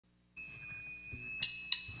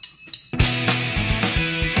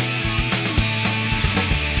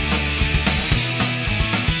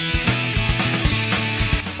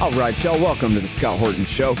All right, y'all, welcome to the Scott Horton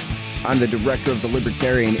Show. I'm the director of the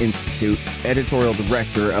Libertarian Institute, editorial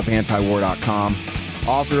director of antiwar.com,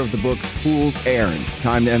 author of the book Fool's Errand,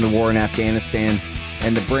 Time to End the War in Afghanistan,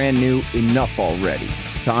 and the brand new Enough Already,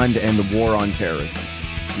 Time to End the War on Terrorism.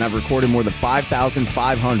 And I've recorded more than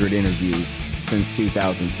 5,500 interviews since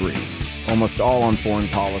 2003, almost all on foreign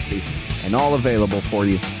policy, and all available for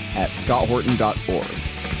you at scotthorton.org.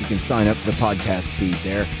 You can sign up for the podcast feed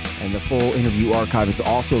there, and the full interview archive is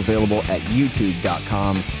also available at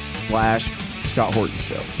youtube.com/Scott Horton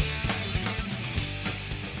Show.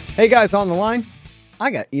 Hey guys, on the line, I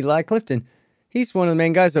got Eli Clifton. He's one of the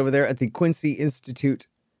main guys over there at the Quincy Institute.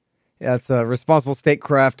 That's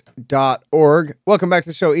ResponsibleStatecraft.org. Welcome back to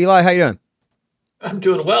the show. Eli, how you doing? I'm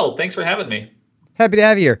doing well. Thanks for having me. Happy to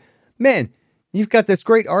have you here. Man, you've got this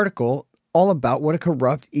great article all about what a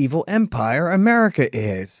corrupt, evil empire America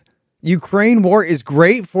is. Ukraine war is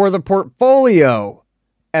great for the portfolio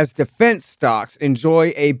as defense stocks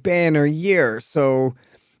enjoy a banner year. So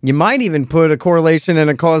you might even put a correlation and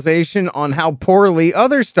a causation on how poorly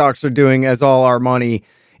other stocks are doing as all our money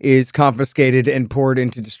is confiscated and poured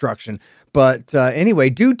into destruction. But anyway,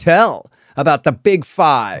 do tell about the big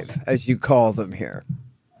five, as you call them here.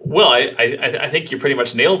 Well, I think you pretty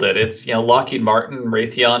much nailed it. It's, Lockheed Martin,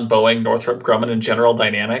 Raytheon, Boeing, Northrop Grumman, and General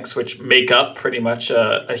Dynamics, which make up pretty much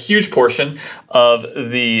a huge portion of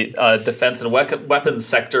the defense and weapons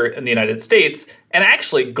sector in the United States, and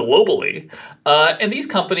actually globally. And these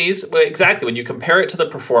companies, exactly, when you compare it to the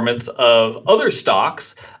performance of other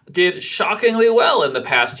stocks, did shockingly well in the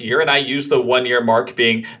past year. And I use the 1 year mark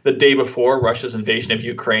being the day before Russia's invasion of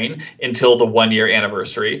Ukraine until the 1 year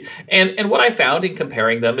anniversary. And what I found in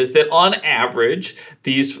comparing them is that on average,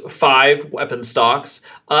 these five weapon stocks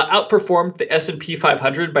outperformed the S&P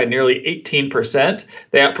 500 by nearly 18%.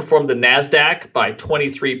 They outperformed the NASDAQ by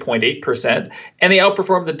 23.8%. And they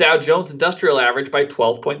outperformed the Dow Jones Industrial Average by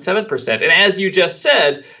 12.7%. And as you just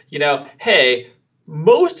said, hey,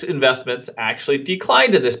 most investments actually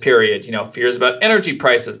declined in this period. Fears about energy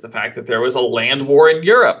prices, the fact that there was a land war in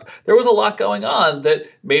Europe. There was a lot going on that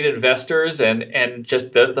made investors and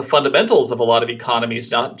just the fundamentals of a lot of economies,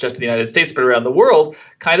 not just in the United States, but around the world,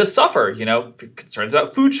 kind of suffer. Concerns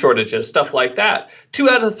about food shortages, stuff like that. 2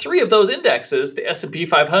 out of 3 of those indexes, the S&P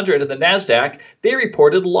 500 and the NASDAQ, they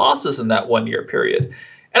reported losses in that 1 year period.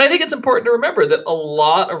 And I think it's important to remember that a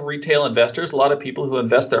lot of retail investors, a lot of people who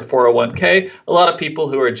invest their 401k, a lot of people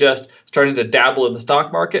who are just starting to dabble in the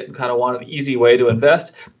stock market and kind of want an easy way to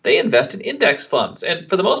invest, they invest in index funds. And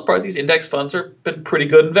for the most part, these index funds have been pretty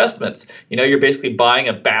good investments. You're basically buying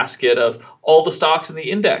a basket of all the stocks in the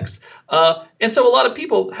index. And so a lot of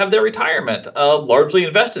people have their retirement largely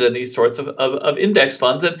invested in these sorts of index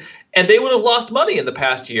funds. And they would have lost money in the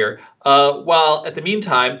past year, while at the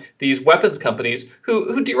meantime, these weapons companies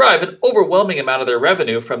who derive an overwhelming amount of their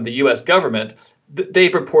revenue from the U.S. government, they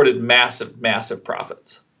reported massive, massive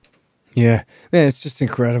profits. Yeah, man, it's just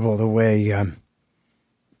incredible the way,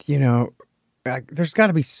 there's got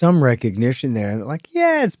to be some recognition there. Like,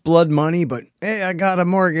 yeah, it's blood money, but hey, I got a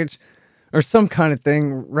mortgage or some kind of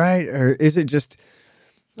thing, right? Or is it just,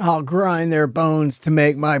 I'll grind their bones to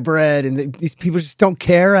make my bread, and these people just don't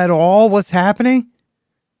care at all what's happening?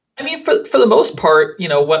 I mean, for the most part,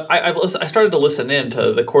 what I started to listen in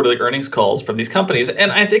to the quarterly earnings calls from these companies,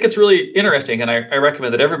 and I think it's really interesting, and I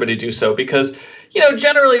recommend that everybody do so because,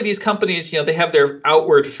 generally these companies, they have their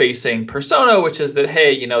outward-facing persona, which is that,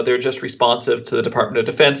 hey, they're just responsive to the Department of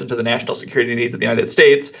Defense and to the national security needs of the United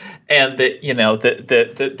States, and that,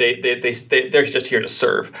 they're just here to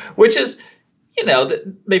serve, which is,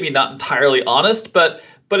 maybe not entirely honest, but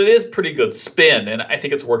it is pretty good spin, and I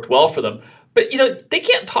think it's worked well for them. But, they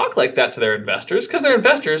can't talk like that to their investors because their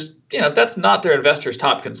investors, that's not their investors'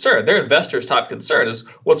 top concern. Their investors' top concern is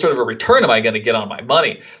what sort of a return am I going to get on my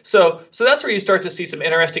money? So that's where you start to see some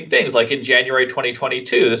interesting things. Like in January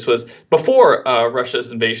 2022, this was before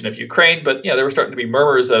Russia's invasion of Ukraine, but, there were starting to be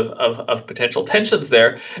murmurs of potential tensions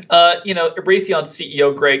there. Raytheon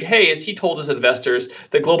CEO Greg Hayes, he told his investors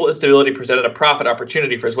that global instability presented a profit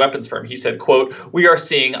opportunity for his weapons firm. He said, quote, "We are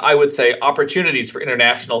seeing, I would say, opportunities for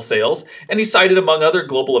international sales." And he cited, among other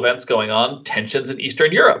global events going on, tensions in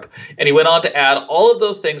Eastern Europe. And he went on to add, all of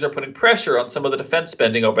those things are putting pressure on some of the defense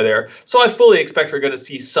spending over there. So I fully expect we're going to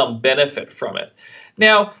see some benefit from it.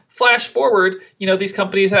 Now, flash forward, these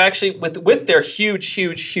companies have actually, with their huge,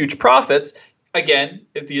 huge, huge profits, again,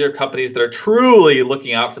 if these are companies that are truly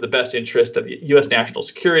looking out for the best interest of the U.S. national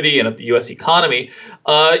security and of the U.S. economy,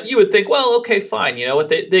 you would think, well, okay, fine. You know what?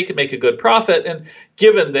 They could make a good profit. And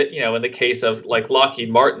given that, in the case of like Lockheed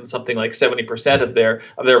Martin, something like 70% of their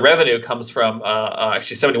revenue comes from,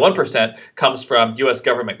 actually 71% comes from U.S.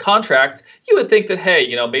 government contracts, you would think that,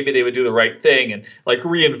 hey, maybe they would do the right thing and like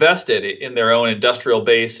reinvest it in their own industrial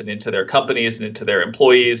base and into their companies and into their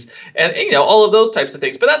employees and all of those types of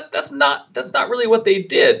things. But that's not really what they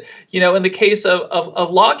did. In the case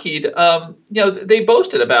of Lockheed, they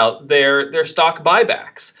boasted about their stock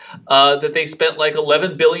buybacks, that they spent like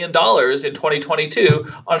 $11 billion in 2022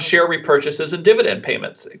 on share repurchases and dividend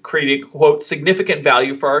payments, creating, quote, significant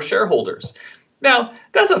value for our shareholders. Now,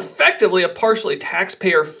 that's effectively a partially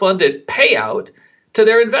taxpayer-funded payout to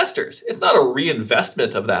their investors. It's not a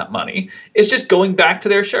reinvestment of that money. It's just going back to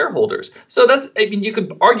their shareholders. So you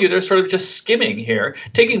could argue they're sort of just skimming here,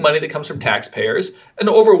 taking money that comes from taxpayers. An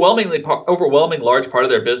overwhelming large part of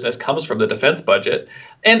their business comes from the defense budget.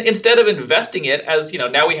 And instead of investing it, as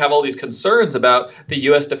now we have all these concerns about the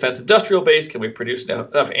U.S. defense industrial base. Can we produce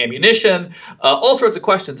enough ammunition? All sorts of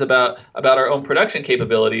questions about our own production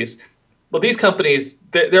capabilities. Well, these companies,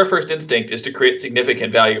 their first instinct is to create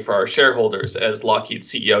significant value for our shareholders, as Lockheed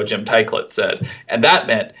CEO Jim Teichlet said. And that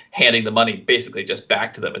meant handing the money basically just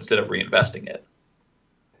back to them instead of reinvesting it.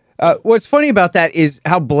 What's funny about that is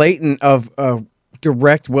how blatant of a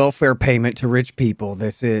direct welfare payment to rich people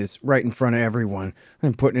this is, right in front of everyone,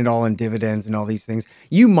 and putting it all in dividends and all these things.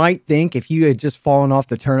 You might think if you had just fallen off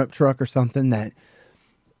the turnip truck or something that,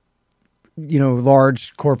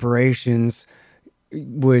 large corporations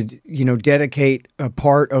would, dedicate a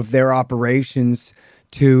part of their operations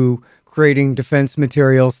to creating defense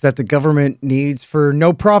materials that the government needs for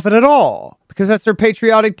no profit at all, because that's their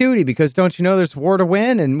patriotic duty. Because don't you know there's war to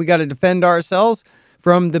win and we got to defend ourselves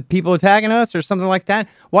from the people attacking us or something like that?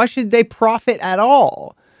 Why should they profit at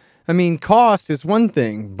all? I mean, cost is one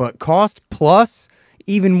thing, but cost plus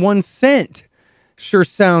even 1 cent sure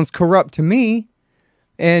sounds corrupt to me.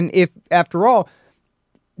 And if, after all,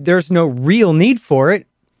 there's no real need for it,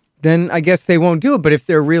 then I guess they won't do it. But if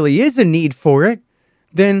there really is a need for it,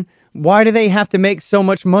 then why do they have to make so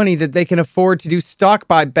much money that they can afford to do stock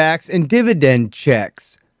buybacks and dividend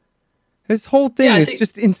checks? This whole thing is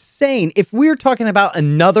just insane. If we're talking about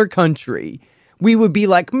another country, we would be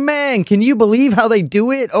like, man, can you believe how they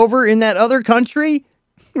do it over in that other country?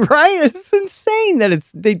 Right? It's insane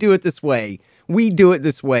that they do it this way. We do it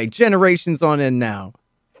this way, generations on end now.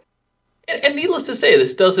 And needless to say,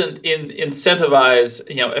 this doesn't incentivize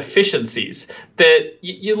efficiencies. That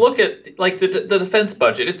you look at like the defense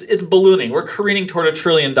budget, it's ballooning. We're careening toward $1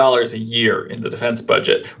 trillion a year in the defense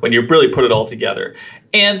budget when you really put it all together.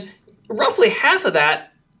 And roughly half of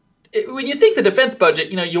that, when you think the defense budget,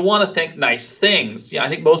 you want to think nice things. I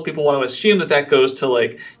think most people want to assume that goes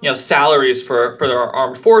to salaries for our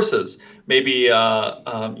armed forces, maybe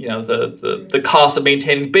the cost of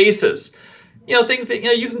maintaining bases. Things that,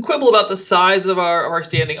 you can quibble about the size of our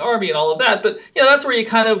standing army and all of that, but, that's where you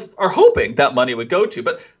kind of are hoping that money would go to.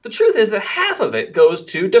 But the truth is that half of it goes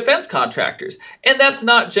to defense contractors. And that's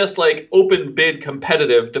not just like open bid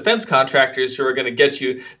competitive defense contractors who are going to get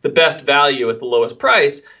you the best value at the lowest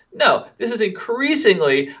price. No, this is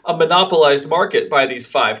increasingly a monopolized market by these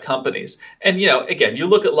 5 companies. And, again, you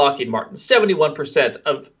look at Lockheed Martin, 71%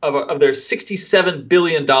 of their $67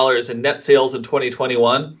 billion in net sales in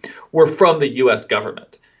 2021 were from the U.S.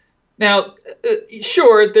 government. Now,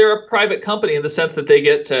 sure, they're a private company in the sense that they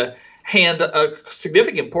get to hand a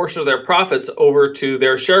significant portion of their profits over to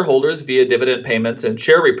their shareholders via dividend payments and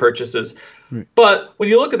share repurchases. Right. But when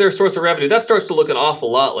you look at their source of revenue, that starts to look an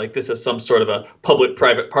awful lot like this is some sort of a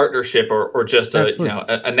public-private partnership or just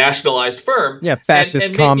a nationalized firm. Yeah,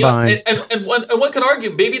 fascist combine. And one can argue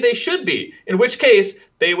maybe they should be, in which case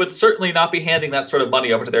they would certainly not be handing that sort of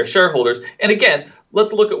money over to their shareholders. And again,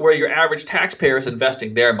 let's look at where your average taxpayer is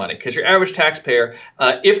investing their money, because your average taxpayer,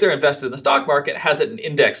 if they're invested in the stock market, has it in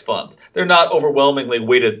index funds. They're not overwhelmingly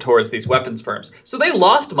weighted towards these weapons firms. So they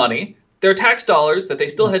lost money. Their tax dollars that they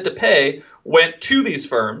still had to pay went to these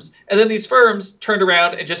firms, and then these firms turned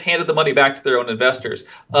around and just handed the money back to their own investors.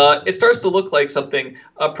 It starts to look like something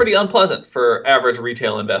pretty unpleasant for average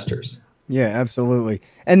retail investors. Yeah, absolutely.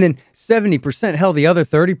 And then 70%, hell, the other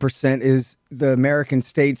 30% is the American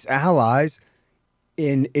states' allies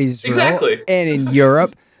in Israel and in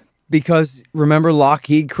Europe. Because remember,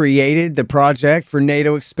 Lockheed created the project for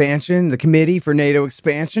NATO expansion, the Committee for NATO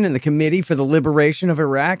expansion, and the Committee for the Liberation of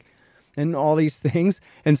Iraq, and all these things.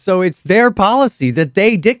 And so it's their policy that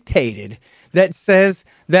they dictated that says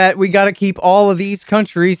that we got to keep all of these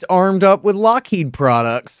countries armed up with Lockheed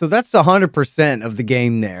products. So that's 100% of the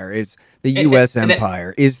game there is the U.S.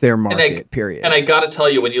 empire is their market, period. And I got to tell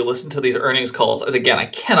you, when you listen to these earnings calls, as again, I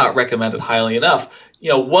cannot recommend it highly enough.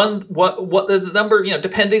 What there's a number,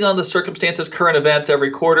 depending on the circumstances, current events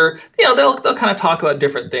every quarter, they'll kind of talk about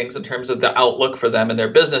different things in terms of the outlook for them and their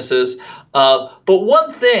businesses. But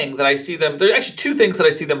one thing that I see there's actually two things that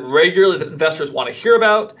I see them regularly that investors want to hear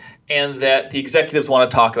about and that the executives want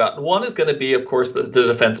to talk about. And one is going to be, of course, the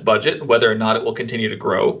defense budget, whether or not it will continue to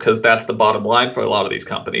grow, because that's the bottom line for a lot of these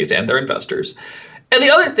companies and their investors. And the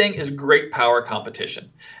other thing is great power competition.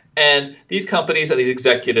 And these companies and these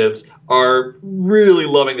executives are really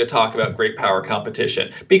loving to talk about great power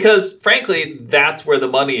competition because, frankly, that's where the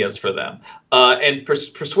money is for them. And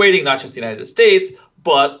persuading not just the United States,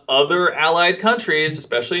 but other allied countries,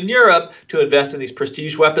 especially in Europe, to invest in these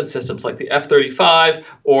prestige weapon systems like the F-35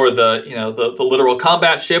 or the littoral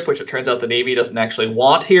combat ship, which it turns out the Navy doesn't actually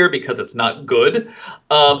want here because it's not good.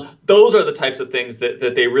 Those are the types of things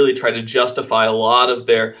that they really try to justify a lot of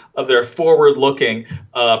their forward-looking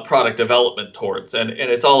product development towards, and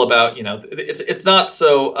it's all about it's not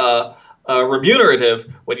so remunerative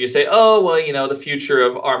when you say, oh, well, the future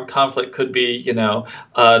of armed conflict could be,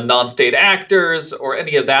 non-state actors or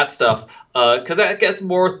any of that stuff, because that gets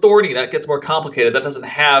more thorny, that gets more complicated. That doesn't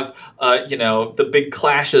have, the big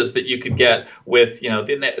clashes that you could get with,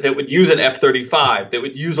 that would use an F-35, that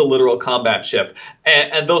would use a littoral combat ship.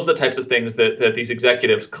 And those are the types of things that these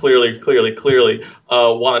executives clearly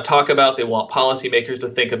want to talk about. They want policymakers to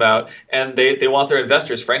think about, and they want their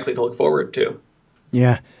investors, frankly, to look forward to.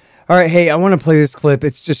 Yeah. All right, hey, I want to play this clip.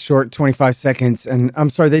 It's just short, 25 seconds. And I'm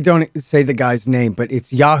sorry, they don't say the guy's name, but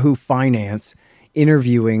it's Yahoo Finance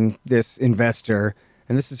interviewing this investor.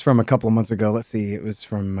 And this is from a couple of months ago. Let's see. It was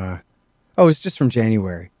from, it's just from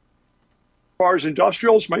January. As far as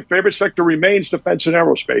industrials, my favorite sector remains defense and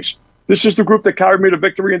aerospace. This is the group that carried me to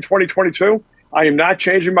victory in 2022. I am not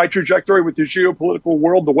changing my trajectory with the geopolitical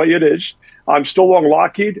world the way it is. I'm still long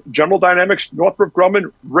Lockheed, General Dynamics, Northrop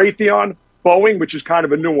Grumman, Raytheon, Boeing, which is kind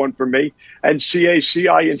of a new one for me, and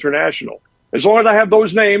CACI International. As long as I have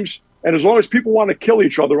those names, and as long as people want to kill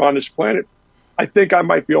each other on this planet, I think I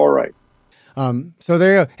might be all right. So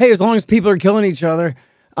there you go. Hey, as long as people are killing each other,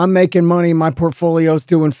 I'm making money, my portfolio's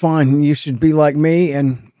doing fine, and you should be like me,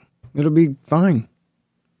 and it'll be fine.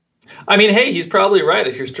 I mean, hey, he's probably right.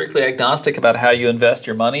 If you're strictly agnostic about how you invest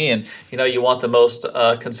your money and, you want the most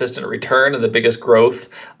consistent return and the biggest growth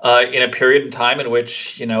in a period in time in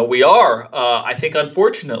which, we are, I think,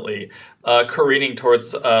 unfortunately, careening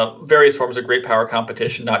towards various forms of great power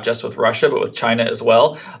competition, not just with Russia, but with China as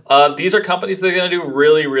well. These are companies that are going to do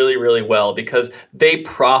really, really, really well because they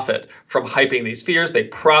profit from hyping these fears. They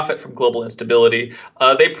profit from global instability.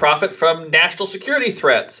 They profit from national security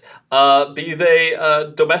threats, be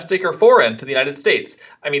they domestic or foreign to the United States.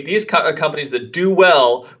 I mean, these are companies that do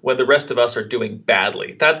well when the rest of us are doing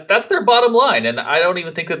badly. That's their bottom line. And I don't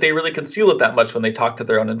even think that they really conceal it that much when they talk to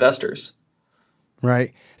their own investors.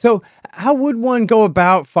 Right. So how would one go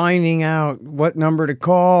about finding out what number to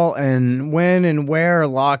call and when and where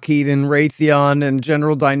Lockheed and Raytheon and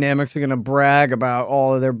General Dynamics are going to brag about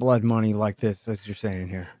all of their blood money like this, as you're saying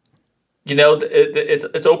here?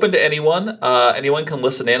 It's open to anyone. Anyone can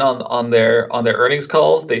listen in on their earnings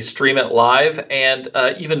calls. They stream it live, and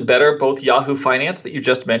even better, both Yahoo Finance that you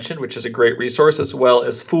just mentioned, which is a great resource, as well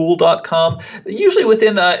as Fool.com. Usually,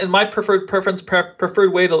 within in my preferred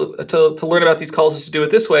way to learn about these calls is to do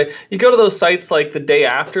it this way. You go to those sites like the day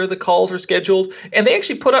after the calls are scheduled, and they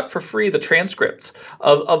actually put up for free the transcripts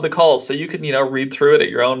of the calls, so you can read through it at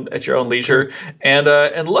your own leisure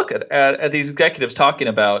and look at these executives talking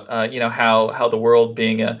about how the world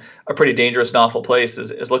being a pretty dangerous and awful place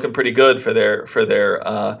is looking pretty good for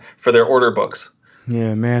their order books.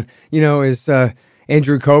 Yeah, man. As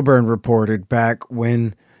Andrew Coburn reported back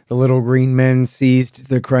when the little green men seized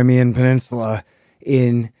the Crimean Peninsula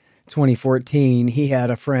in 2014, he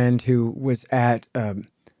had a friend who was at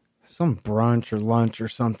some brunch or lunch or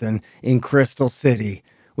something in Crystal City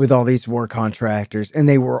with all these war contractors, and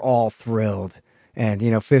they were all thrilled. And,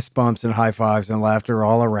 fist bumps and high fives and laughter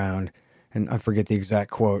all around. And I forget the exact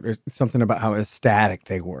quote. It's something about how ecstatic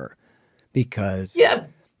they were. Because,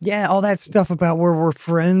 yeah, all that stuff about where we're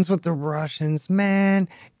friends with the Russians, man,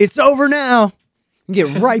 it's over now. You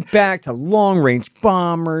get right back to long-range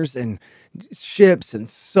bombers and ships and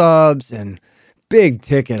subs and big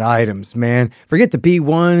ticket items, man. Forget the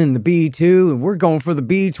B-1 and the B-2, and we're going for the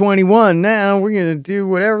B-21 now. We're going to do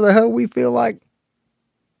whatever the hell we feel like.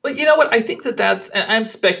 Well, you know what? I think and I'm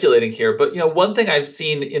speculating here, but one thing I've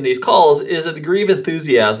seen in these calls is a degree of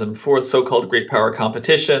enthusiasm for so-called great power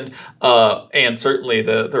competition, and certainly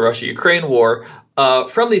the Russia-Ukraine war,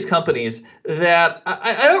 from these companies that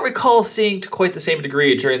I don't recall seeing to quite the same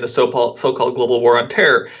degree during the so-called global war on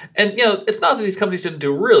terror. And it's not that these companies didn't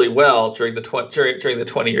do really well during the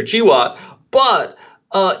 20-year GWOT, but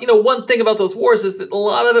one thing about those wars is that a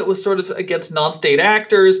lot of it was sort of against non-state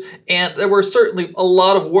actors, and there were certainly a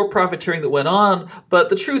lot of war profiteering that went on. But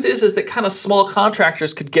the truth is that kind of small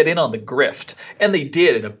contractors could get in on the grift, and they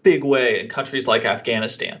did in a big way in countries like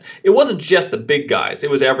Afghanistan. It wasn't just the big guys;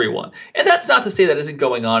 it was everyone. And that's not to say that isn't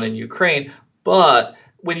going on in Ukraine, but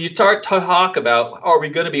when you start to talk about, are we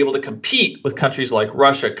going to be able to compete with countries like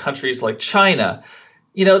Russia, countries like China?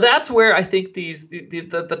 That's where I think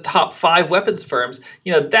the top 5 weapons firms,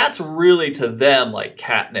 that's really to them like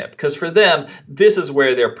catnip, because for them, this is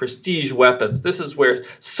where their prestige weapons, this is where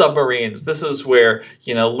submarines, this is where,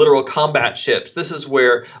 literal combat ships, this is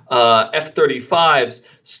where F-35s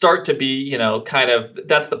start to be,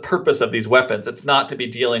 that's the purpose of these weapons. It's not to be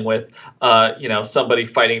dealing with, somebody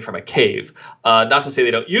fighting from a cave. Not to say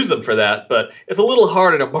they don't use them for that, but it's a little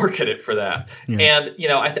harder to market it for that. Yeah. And,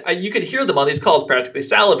 you could hear them on these calls practically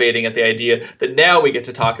salivating at the idea that now we get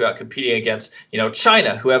to talk about competing against,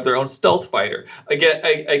 China, who have their own stealth fighter,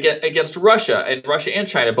 against Russia, and Russia and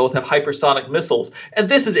China both have hypersonic missiles. And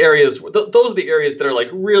this is those are the areas that are like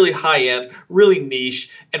really high end, really niche,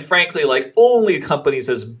 and frankly, like only companies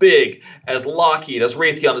as big as Lockheed, as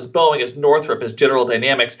Raytheon, as Boeing, as Northrop, as General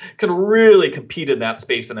Dynamics can really compete in that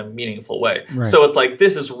space in a meaningful way. Right. So it's like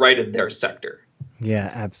this is right in their sector. Yeah,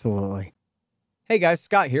 absolutely. Hey guys,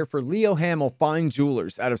 Scott here for Leo Hamill Fine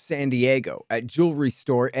Jewelers out of San Diego at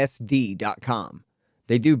jewelrystoresd.com.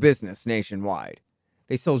 They do business nationwide.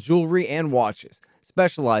 They sell jewelry and watches,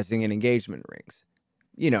 specializing in engagement rings.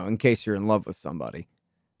 In case you're in love with somebody.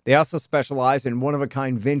 They also specialize in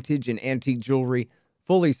one-of-a-kind vintage and antique jewelry,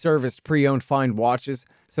 fully serviced pre-owned fine watches,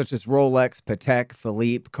 such as Rolex, Patek,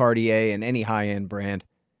 Philippe, Cartier, and any high-end brand.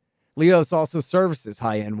 Leo's also services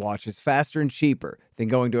high-end watches faster and cheaper than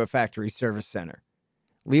going to a factory service center.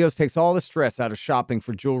 Leo's takes all the stress out of shopping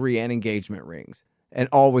for jewelry and engagement rings, and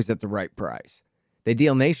always at the right price. They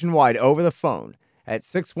deal nationwide over the phone at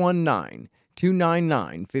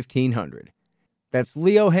 619-299-1500. That's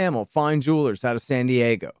Leo Hamill Fine Jewelers out of San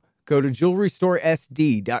Diego. Go to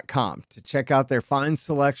jewelrystoresd.com to check out their fine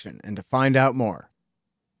selection and to find out more.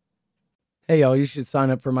 Hey, y'all, you should sign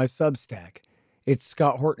up for my Substack. It's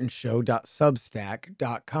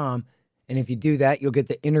scotthortonshow.substack.com. And if you do that, you'll get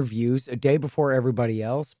the interviews a day before everybody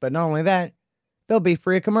else. But not only that, they'll be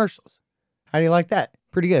free of commercials. How do you like that?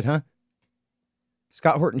 Pretty good, huh?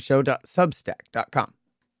 scotthortonshow.substack.com.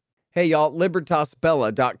 Hey, y'all,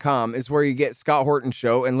 libertasbella.com is where you get Scott Horton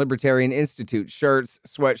Show and Libertarian Institute shirts,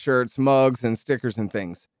 sweatshirts, mugs, and stickers and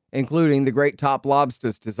things, including the great Top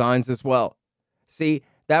Lobsters designs as well. See,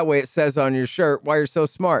 that way it says on your shirt why you're so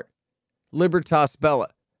smart. Libertas Bella,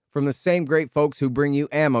 from the same great folks who bring you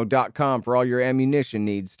ammo.com for all your ammunition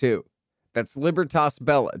needs, too. That's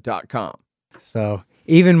libertasbella.com. So,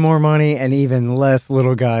 even more money and even less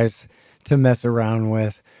little guys to mess around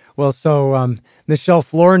with. Well, so Michelle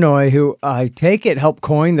Flournoy, who I take it helped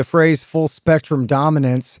coin the phrase full spectrum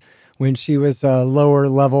dominance when she was a lower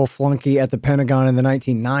level flunky at the Pentagon in the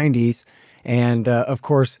 1990s. And, of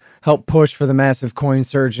course, helped push for the massive coin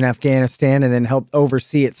surge in Afghanistan and then helped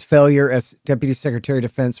oversee its failure as Deputy Secretary of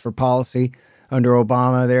Defense for Policy under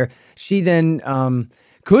Obama there. She then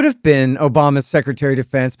could have been Obama's Secretary of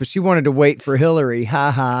Defense, but she wanted to wait for Hillary.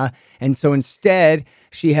 And so instead,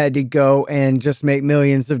 she had to go and just make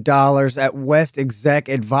millions of dollars at West Exec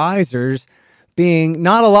Advisors, being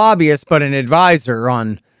not a lobbyist, but an advisor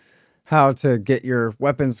on how to get your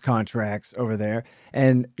weapons contracts over there.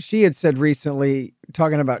 And she had said recently,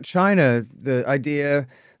 talking about China, the idea,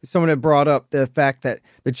 someone had brought up the fact that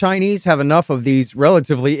the Chinese have enough of these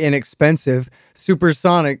relatively inexpensive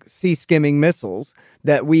supersonic sea-skimming missiles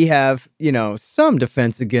that we have, some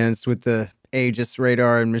defense against with the Aegis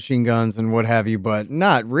radar and machine guns and what have you, but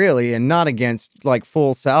not really, and not against like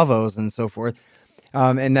full salvos and so forth.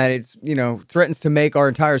 And that it's, threatens to make our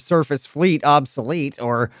entire surface fleet obsolete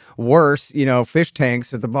or worse, fish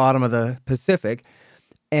tanks at the bottom of the Pacific.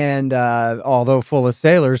 And although full of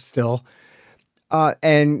sailors still.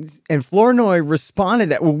 And Flournoy responded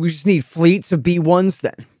that, well, we just need fleets of B-1s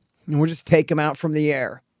then. And we'll just take them out from the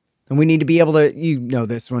air. And we need to be able to,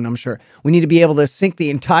 this one, I'm sure. We need to be able to sink the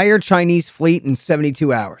entire Chinese fleet in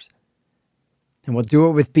 72 hours. And we'll do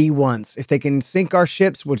it with B-1s. If they can sink our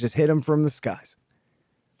ships, we'll just hit them from the skies.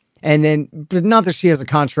 And then, but not that she has a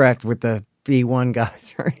contract with the B-1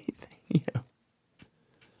 guys or anything, you know.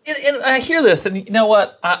 And I hear this, and you know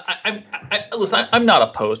what? Listen, I'm not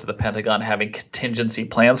opposed to the Pentagon having contingency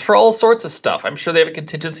plans for all sorts of stuff. I'm sure they have a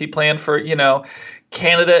contingency plan for,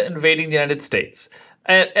 Canada invading the United States.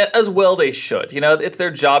 And as well they should. It's their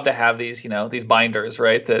job to have these, these binders,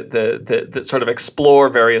 right, that sort of explore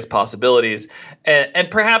various possibilities. And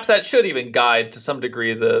perhaps that should even guide to some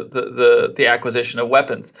degree the acquisition of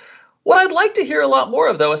weapons. What I'd like to hear a lot more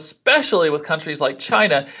of, though, especially with countries like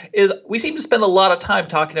China, is we seem to spend a lot of time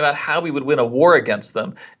talking about how we would win a war against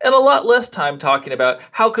them, and a lot less time talking about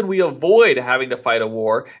how can we avoid having to fight a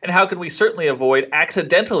war, and how can we certainly avoid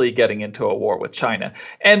accidentally getting into a war with China.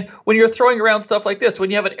 And when you're throwing around stuff like this, when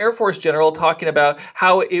you have an Air Force general talking about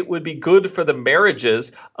how it would be good for the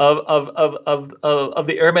marriages of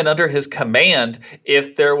the airmen under his command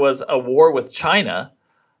if there was a war with China,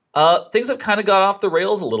 things have kind of got off the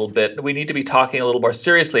rails a little bit. We need to be talking a little more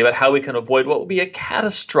seriously about how we can avoid what would be a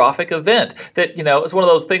catastrophic event that, is one of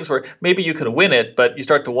those things where maybe you can win it, but you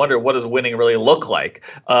start to wonder, what does winning really look like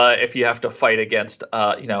if you have to fight against,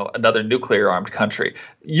 another nuclear armed country?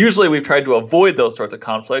 Usually we've tried to avoid those sorts of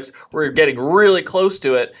conflicts. We're getting really close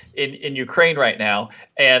to it in Ukraine right now.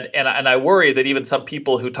 And I worry that even some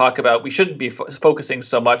people who talk about we shouldn't be focusing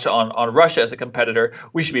so much on Russia as a competitor,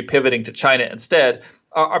 we should be pivoting to China instead,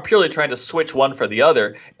 are purely trying to switch one for the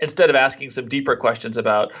other instead of asking some deeper questions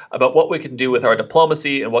about what we can do with our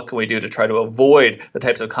diplomacy and what can we do to try to avoid the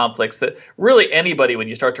types of conflicts that really anybody, when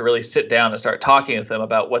you start to really sit down and start talking with them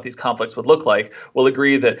about what these conflicts would look like, will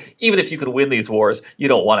agree that even if you could win these wars, you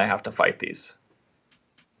don't want to have to fight these.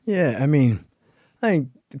 Yeah, I think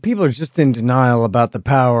people are just in denial about the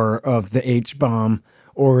power of the H-bomb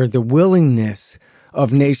or the willingness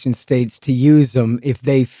of nation states to use them if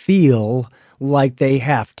they feel like they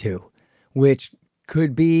have to, which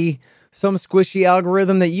could be some squishy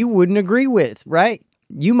algorithm that you wouldn't agree with, right?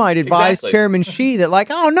 You might advise Exactly. Chairman Xi that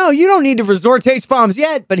oh no, you don't need to resort to H-bombs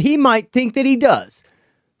yet, but he might think that he does.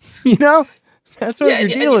 That's what you're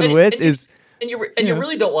dealing with. You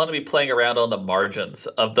really don't want to be playing around on the margins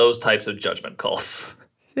of those types of judgment calls.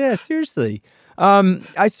 Yeah, seriously.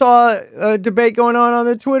 I saw a debate going on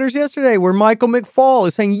the Twitters yesterday where Michael McFaul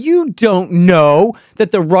is saying, you don't know that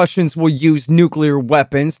the Russians will use nuclear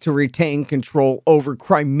weapons to retain control over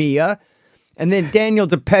Crimea. And then Daniel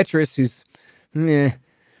DePetris, who's,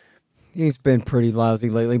 he's been pretty lousy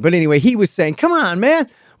lately. But anyway, he was saying, come on, man.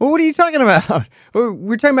 Well, what are you talking about?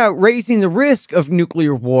 We're talking about raising the risk of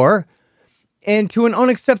nuclear war and to an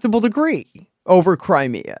unacceptable degree over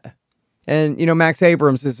Crimea. And, Max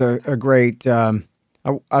Abrams is a great, I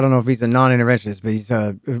don't know if he's a non-interventionist, but he's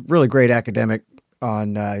a really great academic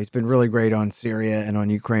he's been really great on Syria and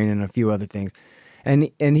on Ukraine and a few other things.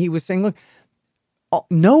 And he was saying, look,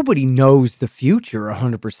 nobody knows the future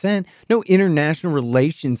 100%. No international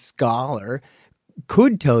relations scholar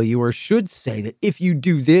could tell you or should say that if you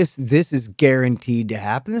do this, this is guaranteed to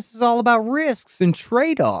happen. This is all about risks and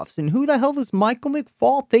trade-offs. And who the hell does Michael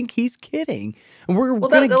McFaul think he's kidding? And we're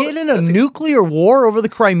going to get in a nuclear war over the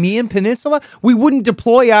Crimean Peninsula? We wouldn't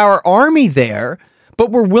deploy our army there,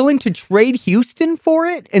 but we're willing to trade Houston for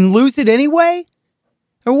it and lose it anyway?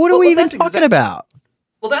 Or what are we even talking about?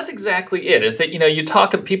 Well, that's exactly it, is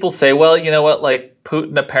that, people say, well, you know what,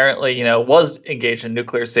 Putin apparently, was engaged in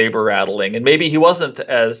nuclear saber rattling, and maybe he wasn't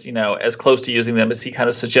as close to using them as he kind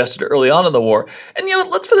of suggested early on in the war. And,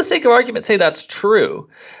 let's, for the sake of argument, say that's true.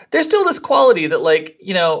 There's still this quality that,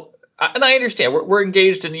 and I understand we're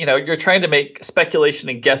engaged in, you're trying to make speculation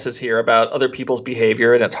and guesses here about other people's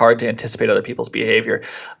behavior, and it's hard to anticipate other people's behavior.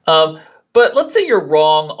 But let's say you're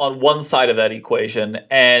wrong on one side of that equation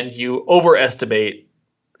and you overestimate,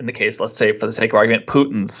 in the case, let's say, for the sake of argument,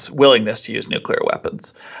 Putin's willingness to use nuclear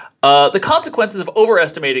weapons. The consequences of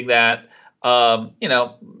overestimating that,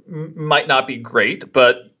 might not be great,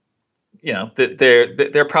 but,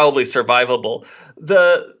 they're probably survivable.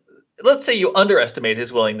 Let's say you underestimate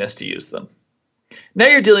his willingness to use them. Now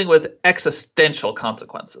you're dealing with existential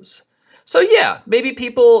consequences. So yeah, maybe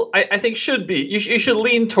people I think should be you should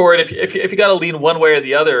lean toward if you got to lean one way or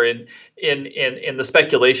the other in the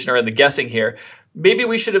speculation or in the guessing here. Maybe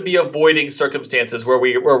we should be avoiding circumstances where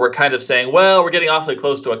we're kind of saying, well, we're getting awfully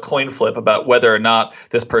close to a coin flip about whether or not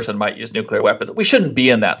this person might use nuclear weapons. We shouldn't be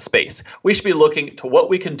in that space. We should be looking to what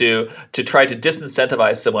we can do to try to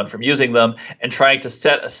disincentivize someone from using them and trying to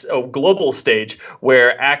set a global stage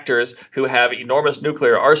where actors who have enormous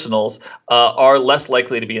nuclear arsenals are less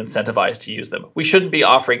likely to be incentivized to use them. We shouldn't be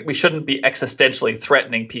existentially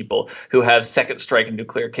threatening people who have second strike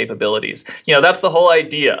nuclear capabilities. That's the whole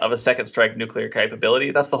idea of a second strike nuclear capability.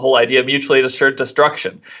 That's the whole idea of mutually assured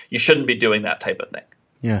destruction. You shouldn't be doing that type of thing.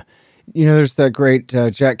 Yeah. You know, there's that great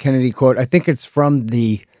Jack Kennedy quote. I think it's from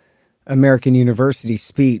the American University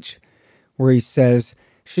speech where he says,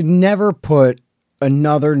 should never put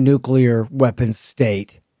another nuclear weapons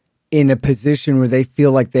state in a position where they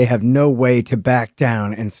feel like they have no way to back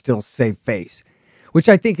down and still save face, which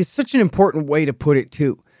I think is such an important way to put it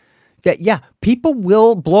too. That, yeah, people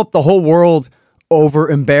will blow up the whole world over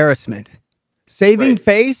embarrassment. Saving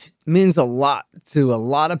face means a lot to a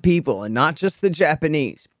lot of people, and not just the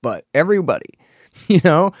Japanese, but everybody, you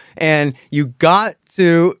know? And you got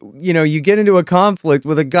to, you know, you get into a conflict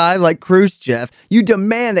with a guy like Khrushchev, you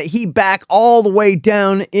demand that he back all the way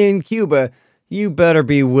down in Cuba. You better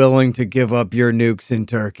be willing to give up your nukes in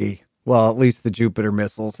Turkey. Well, at least the Jupiter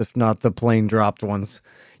missiles, if not the plane dropped ones.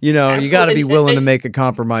 You know, you got to be willing to make a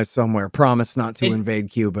compromise somewhere. Promise not to invade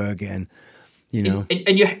Cuba again. You know,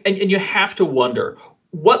 and you have to wonder,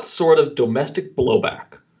 what sort of domestic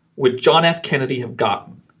blowback would John F. Kennedy have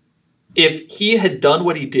gotten if he had done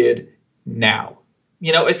what he did now?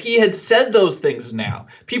 You know, if he had said those things now,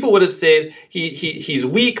 people would have said he's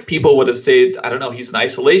weak. People would have said, I don't know, he's an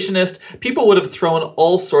isolationist. People would have thrown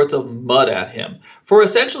all sorts of mud at him for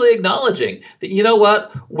essentially acknowledging that, you know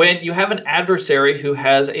what, when you have an adversary who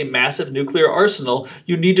has a massive nuclear arsenal,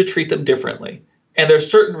 you need to treat them differently. And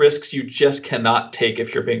there's certain risks you just cannot take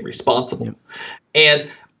if you're being responsible. Yep. And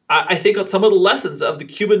I think some of the lessons of the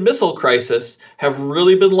Cuban Missile Crisis have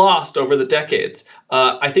really been lost over the decades.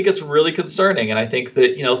 I think it's really concerning, and I think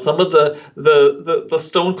that, you know, some of the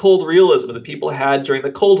stone cold realism that people had during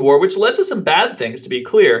the Cold War, which led to some bad things, to be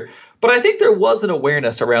clear. But I think there was an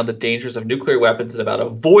awareness around the dangers of nuclear weapons and about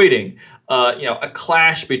avoiding, a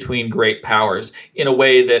clash between great powers in a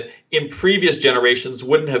way that in previous generations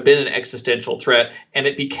wouldn't have been an existential threat, and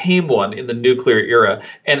it became one in the nuclear era.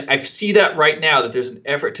 And I see that right now, that there's an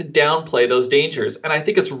effort to downplay those dangers, and I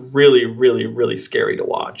think it's really, really, really scary to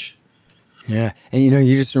watch. Yeah, and you know,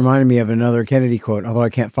 you just reminded me of another Kennedy quote, although I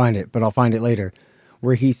can't find it, but I'll find it later,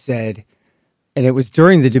 where he said, and it was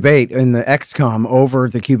during the debate in the XCOM over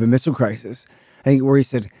the Cuban Missile Crisis, I think, where he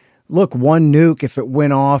said, look, one nuke, if it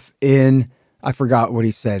went off in, I forgot what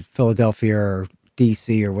he said, Philadelphia or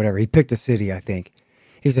DC or whatever. He picked a city, I think.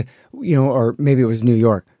 He said, you know, or maybe it was New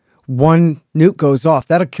York. One nuke goes off,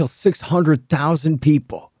 that'll kill 600,000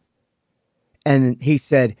 people. And he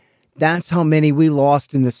said, that's how many we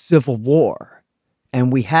lost in the Civil War.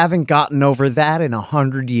 And we haven't gotten over that in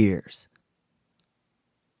 100 years.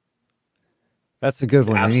 That's a good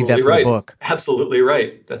one. Absolutely, I need that for the book. Absolutely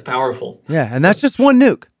right. That's powerful. Yeah, and that's just one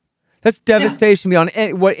nuke. That's devastation beyond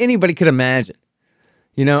what anybody could imagine.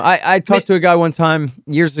 You know, I talked to a guy one time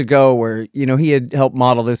years ago where, you know, he had helped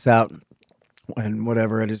model this out and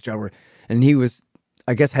whatever at his job. And he was,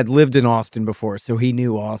 I guess, had lived in Austin before, so he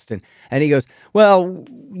knew Austin. And he goes, well,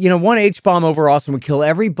 you know, one H-bomb over Austin would kill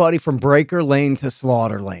everybody from Breaker Lane to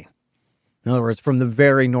Slaughter Lane. In other words, from the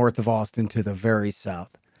very north of Austin to the very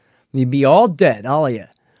south. You'd be all dead, all of you.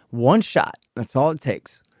 One shot. That's all it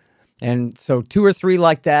takes. And so 2 or 3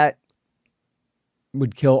 like that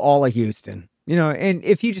would kill all of Houston. You know, and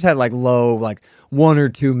if you just had like low, like 1 or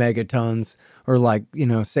 2 megatons, or like, you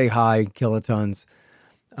know, say high kilotons,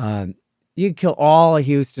 you'd kill all of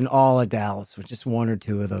Houston, all of Dallas with just 1 or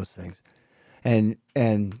 2 of those things. And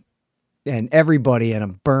everybody,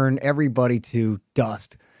 and burn everybody to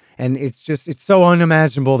dust. And it's so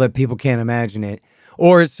unimaginable that people can't imagine it.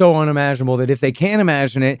 Or it's so unimaginable that if they can't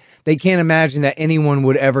imagine it, they can't imagine that anyone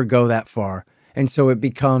would ever go that far. And so it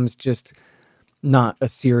becomes just not a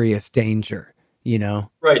serious danger, you know?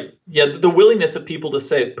 Right. Yeah, the willingness of people to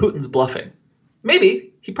say Putin's bluffing.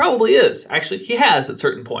 Maybe. He probably is. Actually, he has at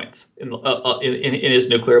certain points in his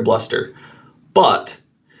nuclear bluster. But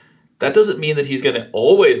that doesn't mean that he's going to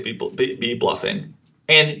always be bluffing.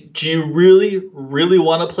 And do you really, really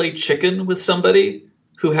want to play chicken with somebody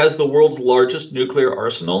who has the world's largest nuclear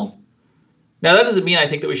arsenal? Now, that doesn't mean I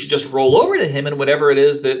think that we should just roll over to him and whatever it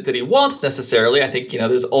is that he wants necessarily. I think, you know,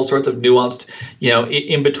 there's all sorts of nuanced, you know,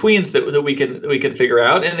 in-betweens that we can figure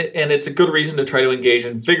out. And it's a good reason to try to engage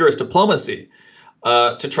in vigorous diplomacy,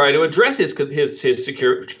 to try to address his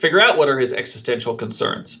security, figure out what are his existential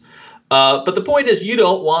concerns. But the point is, you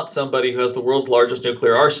don't want somebody who has the world's largest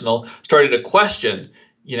nuclear arsenal starting to question,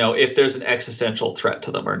 you know, if there's an existential threat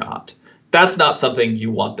to them or not. That's not something you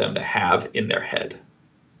want them to have in their head.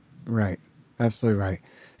 Right. Absolutely right.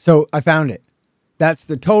 So I found it. That's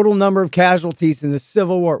the total number of casualties in the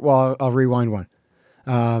Civil War. Well, I'll rewind one.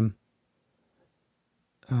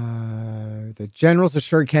 The generals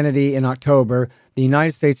assured Kennedy in October the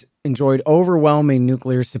United States enjoyed overwhelming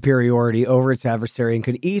nuclear superiority over its adversary and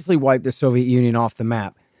could easily wipe the Soviet Union off the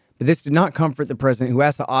map. But this did not comfort the president, who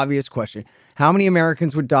asked the obvious question: how many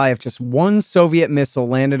Americans would die if just one Soviet missile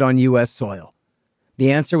landed on U.S. soil?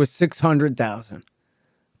 The answer was 600,000.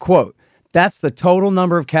 Quote, "That's the total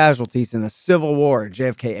number of casualties in the Civil War,"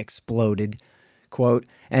 JFK exploded. Quote,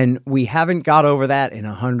 "and we haven't got over that in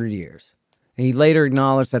 100 years. And he later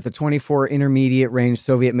acknowledged that the 24 intermediate-range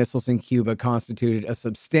Soviet missiles in Cuba constituted a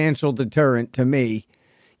substantial deterrent to me.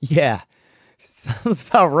 Yeah, sounds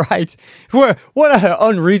about right. What an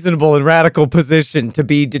unreasonable and radical position to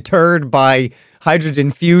be deterred by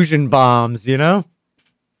hydrogen fusion bombs, you know?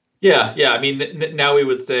 Yeah. I mean, now we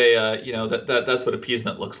would say, that's what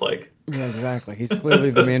appeasement looks like. Yeah, exactly. He's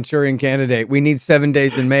clearly the Manchurian candidate. We need 7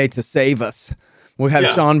 days in May to save us. We'll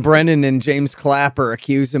have John Brennan and James Clapper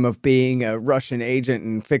accuse him of being a Russian agent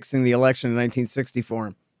and fixing the election in 1960 for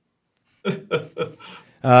him.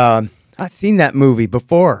 I've seen that movie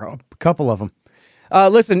before, a couple of them.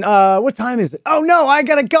 Listen, what time is it? Oh, no, I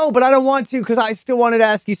got to go, but I don't want to because I still wanted to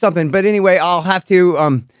ask you something. But anyway, I'll have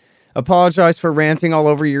to apologize for ranting all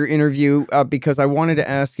over your interview because I wanted to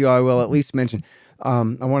ask you, I will at least mention, I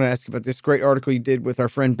want to ask you about this great article you did with our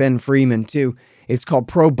friend Ben Freeman, too. It's called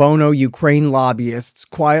Pro Bono Ukraine Lobbyists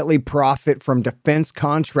Quietly Profit from Defense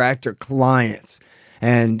Contractor Clients.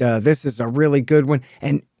 And this is a really good one.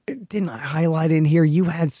 And didn't I highlight in here, you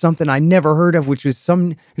had something I never heard of, which is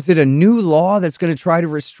is it a new law that's going to try to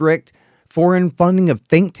restrict foreign funding of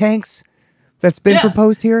think tanks that's been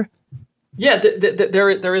proposed here? Yeah,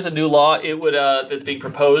 there is a new law. It would that's being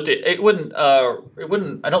proposed. It wouldn't.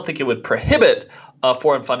 I don't think it would prohibit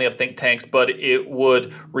foreign funding of think tanks, but it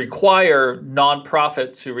would require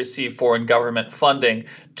nonprofits who receive foreign government funding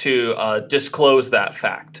to disclose that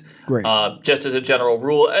fact. Great. Just as a general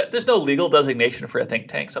rule, there's no legal designation for a think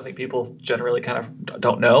tank, something people generally kind of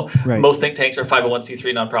don't know. Right. Most think tanks are 501c3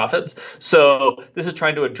 nonprofits. So this is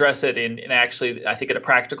trying to address it in actually, I think, in a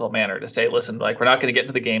practical manner to say, listen, like, we're not going to get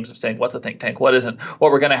into the games of saying what's a think tank, what isn't.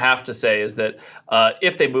 What we're going to have to say is that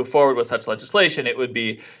if they move forward with such legislation, it would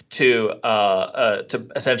be to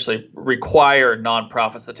essentially require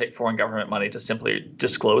nonprofits that take foreign government money to simply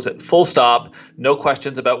disclose it. Full stop. No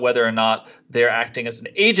questions about whether or not they're acting as an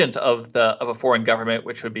agent of a foreign government,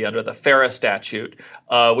 which would be under the FARA statute,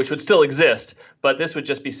 which would still exist. But this would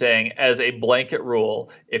just be saying, as a blanket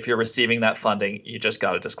rule, if you're receiving that funding, you just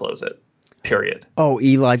got to disclose it. Period. Oh,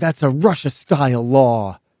 Eli, that's a Russia-style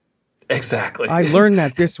law. Exactly. I learned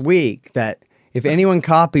that this week, that if anyone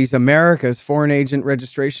copies America's Foreign Agent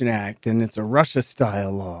Registration Act, then it's a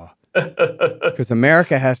Russia-style law. Because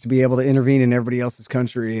America has to be able to intervene in everybody else's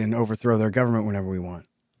country and overthrow their government whenever we want.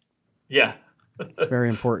 Yeah. It's a very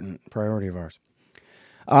important priority of ours.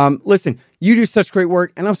 Listen, you do such great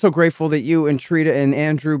work, and I'm so grateful that you and Trita and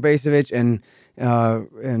Andrew Basevich and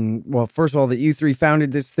well, first of all, that you three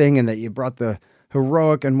founded this thing and that you brought the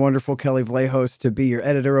heroic and wonderful Kelly Vlahos to be your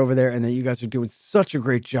editor over there, and that you guys are doing such a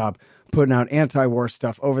great job putting out anti-war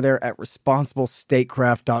stuff over there at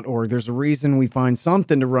responsiblestatecraft.org. There's a reason we find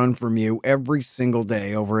something to run from you every single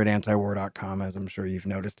day over at antiwar.com, as I'm sure you've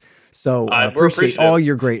noticed. So I appreciate all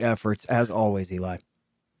your great efforts, as always, Eli.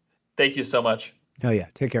 Thank you so much. Hell yeah.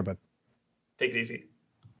 Take care, bud. Take it easy.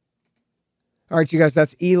 All right, you guys,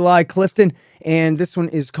 that's Eli Clifton, and this one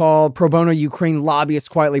is called Pro Bono Ukraine Lobbyists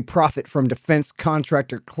Quietly Profit from Defense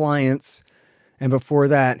Contractor Clients. And before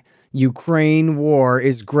that, Ukraine War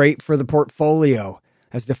is great for the portfolio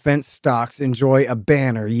as defense stocks enjoy a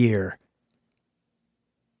banner year.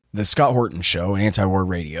 The Scott Horton Show, Anti-War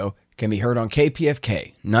Radio, can be heard on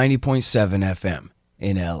KPFK 90.7 FM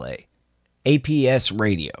in LA,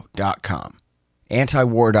 APSradio.com,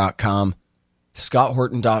 antiwar.com,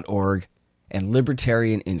 scotthorton.org, and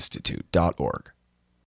libertarianinstitute.org.